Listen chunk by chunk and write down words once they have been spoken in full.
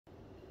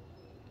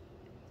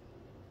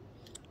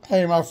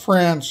Hey, my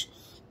friends,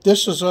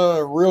 this is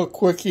a real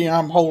quickie.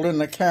 I'm holding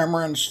the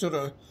camera instead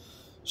of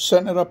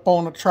setting it up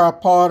on a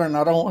tripod, and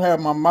I don't have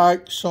my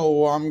mic,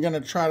 so I'm going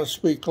to try to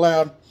speak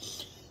loud.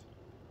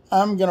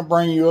 I'm going to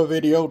bring you a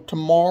video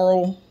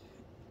tomorrow.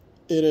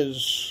 It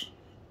is,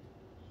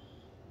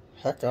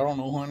 heck, I don't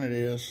know when it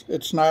is.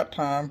 It's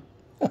nighttime.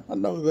 I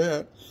know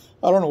that.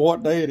 I don't know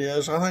what day it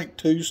is. I think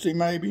Tuesday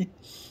maybe.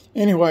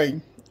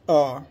 Anyway,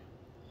 tomorrow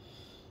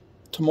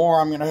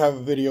I'm going to have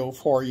a video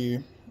for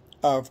you.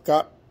 I've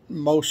got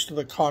most of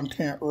the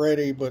content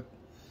ready, but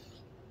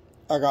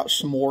I got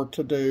some more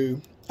to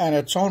do. And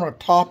it's on a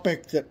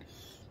topic that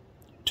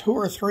 2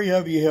 or 3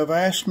 of you have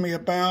asked me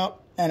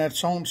about, and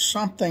it's on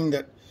something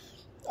that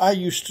I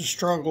used to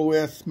struggle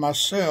with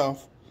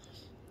myself.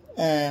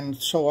 And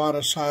so I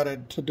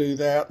decided to do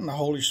that, and the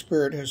Holy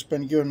Spirit has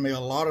been giving me a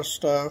lot of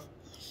stuff.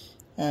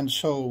 And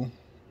so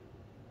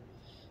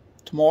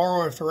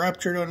tomorrow, if the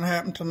rapture doesn't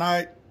happen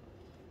tonight,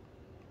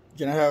 I'm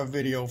going to have a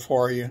video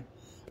for you.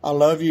 I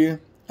love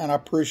you, and I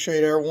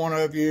appreciate every one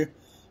of you,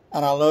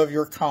 and I love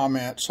your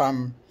comments.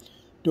 I'm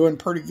doing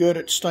pretty good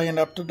at staying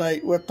up to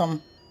date with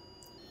them.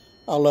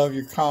 I love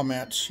your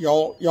comments.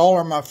 Y'all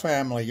are my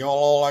family. Y'all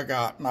all I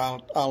got, and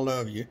I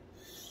love you.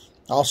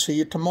 I'll see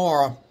you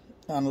tomorrow,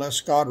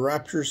 unless God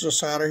raptures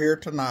us out of here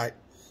tonight.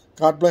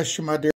 God bless you, my dear.